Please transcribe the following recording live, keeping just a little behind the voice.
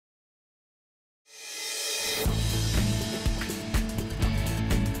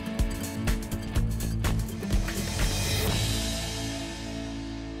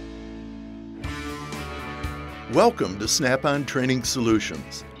Welcome to Snap-on Training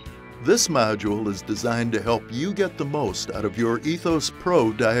Solutions. This module is designed to help you get the most out of your ETHOS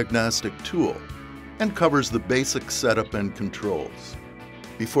PRO diagnostic tool and covers the basic setup and controls.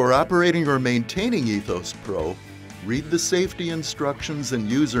 Before operating or maintaining ETHOS PRO, read the safety instructions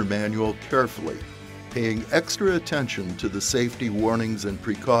and user manual carefully, paying extra attention to the safety warnings and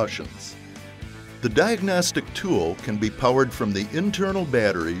precautions. The diagnostic tool can be powered from the internal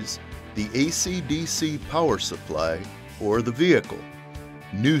batteries, the AC/DC power supply, or the vehicle.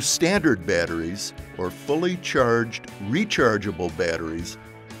 New standard batteries, or fully charged, rechargeable batteries,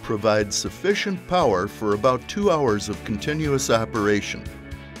 provide sufficient power for about 2 hours of continuous operation.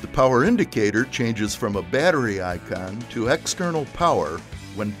 The power indicator changes from a battery icon to external power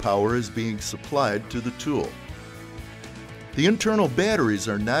when power is being supplied to the tool. The internal batteries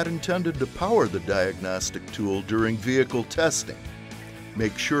are not intended to power the diagnostic tool during vehicle testing.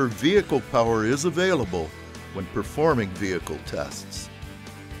 Make sure vehicle power is available when performing vehicle tests.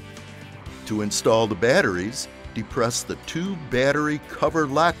 To install the batteries, depress the 2 battery cover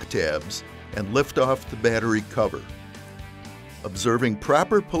lock tabs and lift off the battery cover. Observing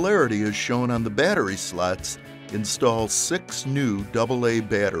proper polarity as shown on the battery slots, install 6 new AA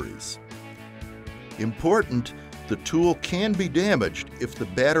batteries. Important, the tool can be damaged if the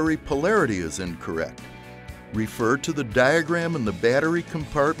battery polarity is incorrect. Refer to the diagram in the battery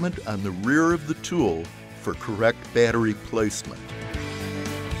compartment on the rear of the tool for correct battery placement.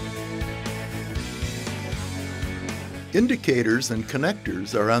 Indicators and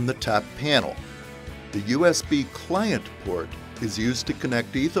connectors are on the top panel. The USB client port is used to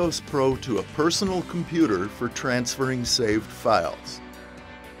connect ETHOS PRO to a personal computer for transferring saved files.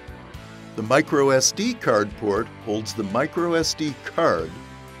 The microSD card port holds the microSD card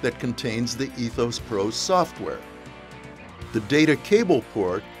that contains the ETHOS PRO software. The data cable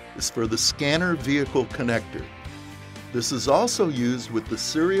port is for the scanner vehicle connector. This is also used with the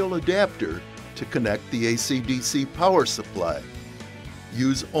serial adapter to connect the AC/DC power supply.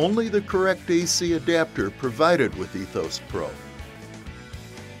 Use only the correct AC adapter provided with ETHOS PRO.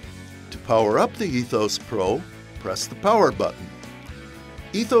 To power up the ETHOS PRO, press the power button.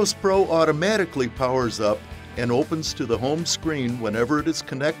 ETHOS PRO automatically powers up and opens to the home screen whenever it is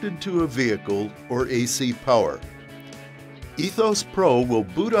connected to a vehicle or AC power. ETHOS PRO will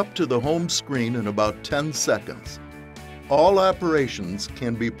boot up to the home screen in about 10 seconds. All operations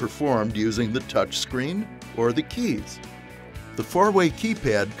can be performed using the touch screen or the keys. The 4-way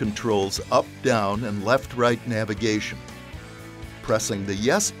keypad controls up, down, and left-right navigation. Pressing the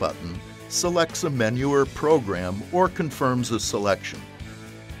Yes button selects a menu or program or confirms a selection.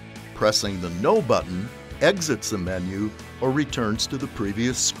 Pressing the No button exits a menu or returns to the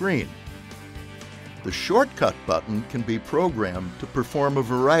previous screen. The shortcut button can be programmed to perform a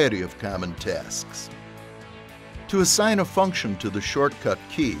variety of common tasks. To assign a function to the shortcut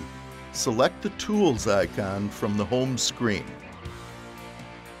key, select the Tools icon from the home screen.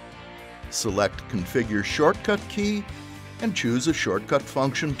 Select Configure Shortcut Key and choose a shortcut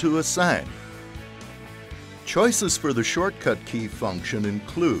function to assign. Choices for the shortcut key function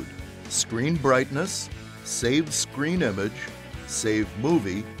include Screen Brightness, Save Screen Image, Save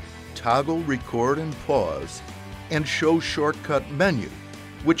Movie, Toggle Record and Pause, and Show Shortcut Menu,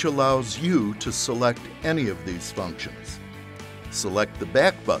 which allows you to select any of these functions. Select the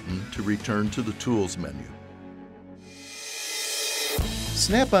back button to return to the Tools menu.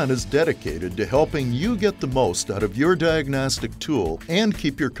 Snap-on is dedicated to helping you get the most out of your diagnostic tool and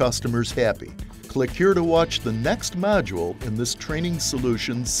keep your customers happy. Click here to watch the next module in this Training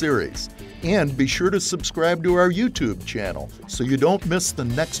Solutions series. And be sure to subscribe to our YouTube channel so you don't miss the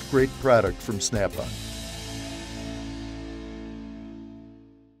next great product from Snap-on.